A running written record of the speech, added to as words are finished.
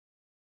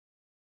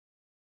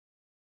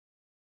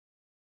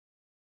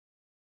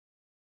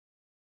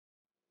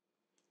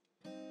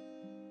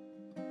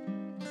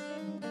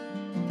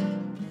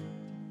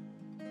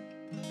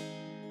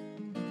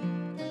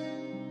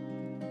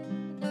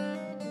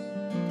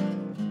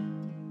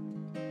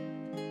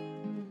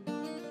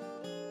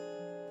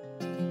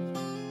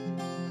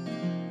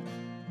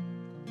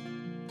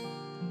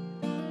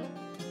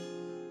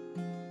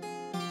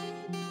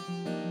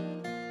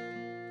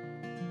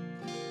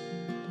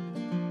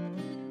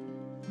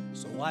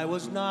I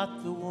was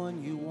not the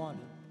one you wanted.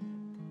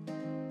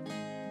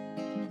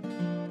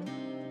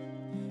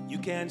 You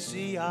can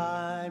see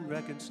I'm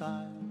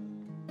reconciled.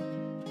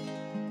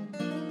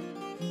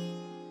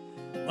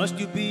 Must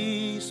you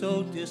be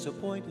so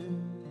disappointed?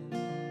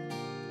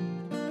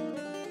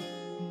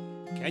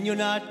 Can you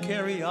not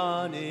carry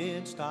on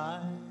in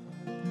style?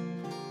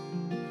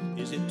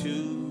 Is it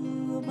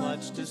too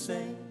much to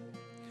say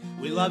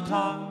we loved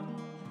hard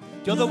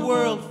till the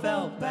world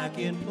fell back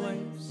in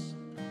place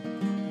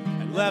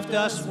and left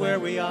us where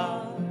we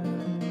are?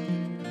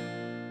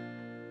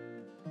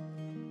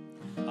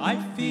 I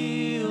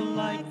feel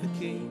like the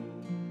king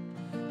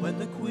when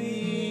the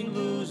queen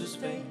loses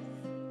faith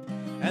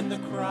and the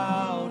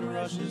crowd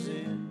rushes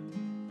in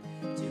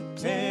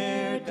to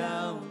tear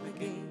down the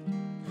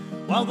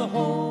gate, while the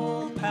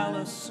whole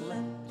palace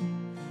slept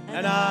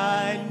and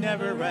I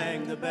never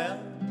rang the bell.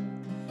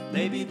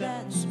 Maybe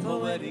that's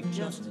poetic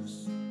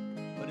justice,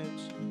 but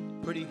it's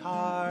pretty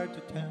hard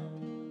to tell.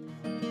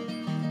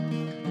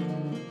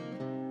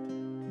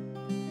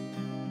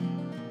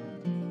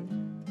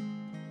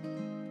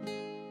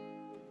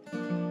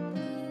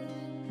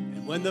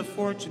 And when the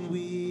fortune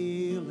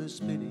wheel is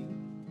spinning,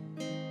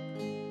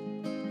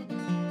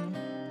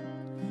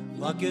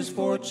 luck is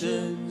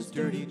fortune's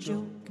dirty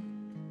joke,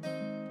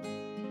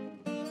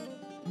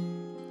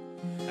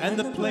 and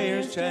the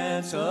player's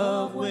chance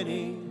of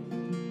winning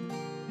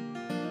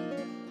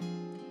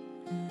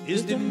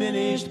is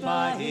diminished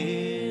by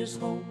his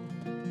hope.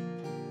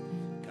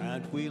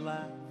 Can't we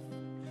laugh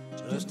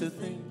just to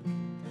think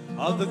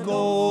of the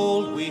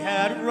gold we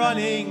had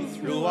running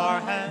through our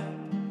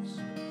hands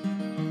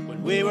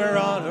when we were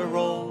on a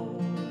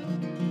roll?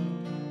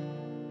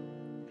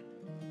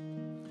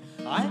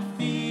 I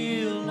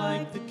feel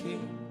like the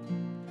king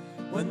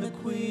when the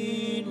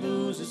queen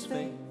loses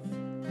faith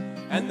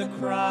and the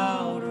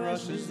crowd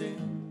rushes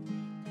in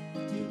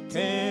to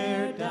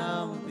tear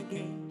down the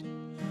gate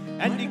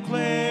and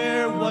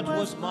declare what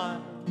was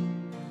mine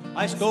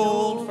I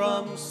stole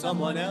from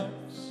someone else.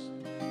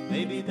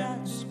 Maybe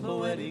that's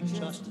poetic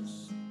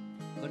justice,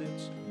 but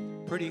it's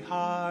pretty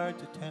hard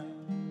to tell.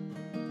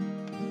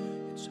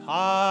 It's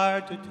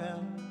hard to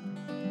tell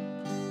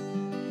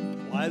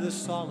why the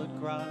solid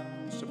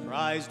ground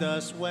surprised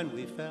us when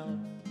we fell.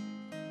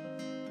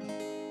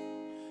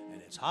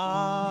 And it's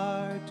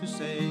hard to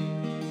say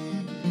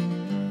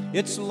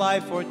it's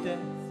life or death,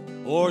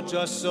 or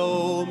just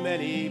so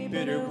many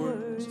bitter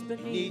words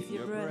beneath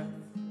your breath.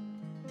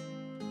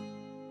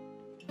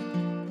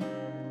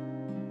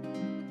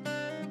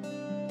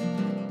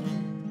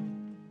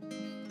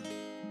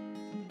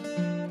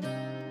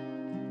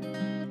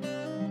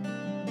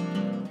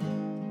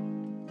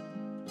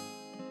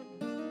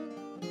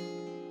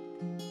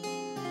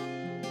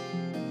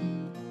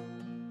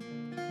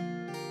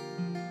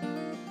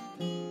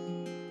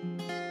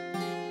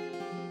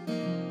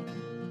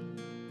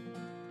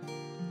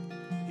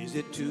 Is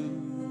it too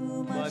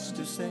much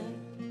to say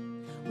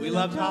we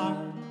loved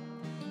hard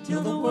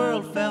till the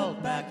world fell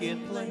back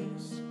in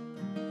place,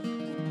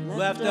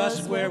 left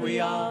us where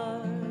we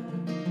are?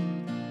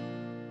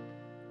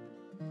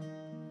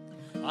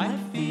 I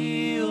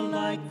feel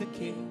like the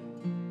king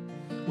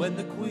when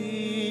the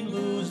queen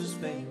loses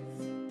faith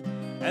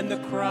and the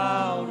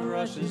crowd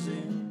rushes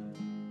in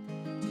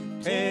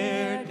to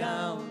tear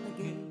down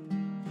the gate,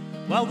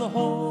 while the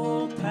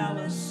whole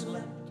palace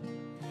slept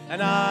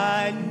and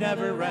I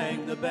never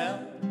rang the bell.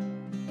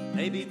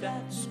 Maybe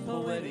that's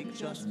poetic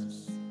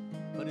justice,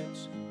 but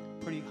it's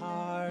pretty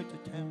hard to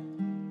tell.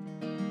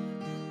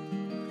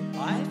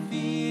 I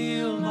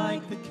feel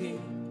like the king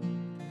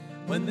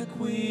when the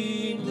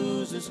queen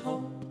loses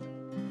hope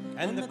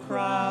and the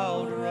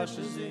crowd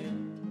rushes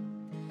in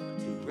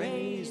to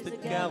raise the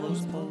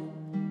gallows pole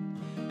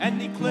and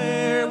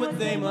declare what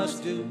they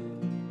must do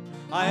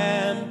I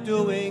am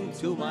doing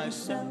to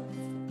myself.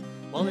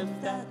 Well, if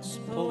that's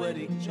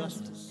poetic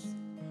justice,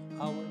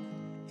 how would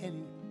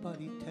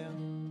anybody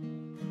tell?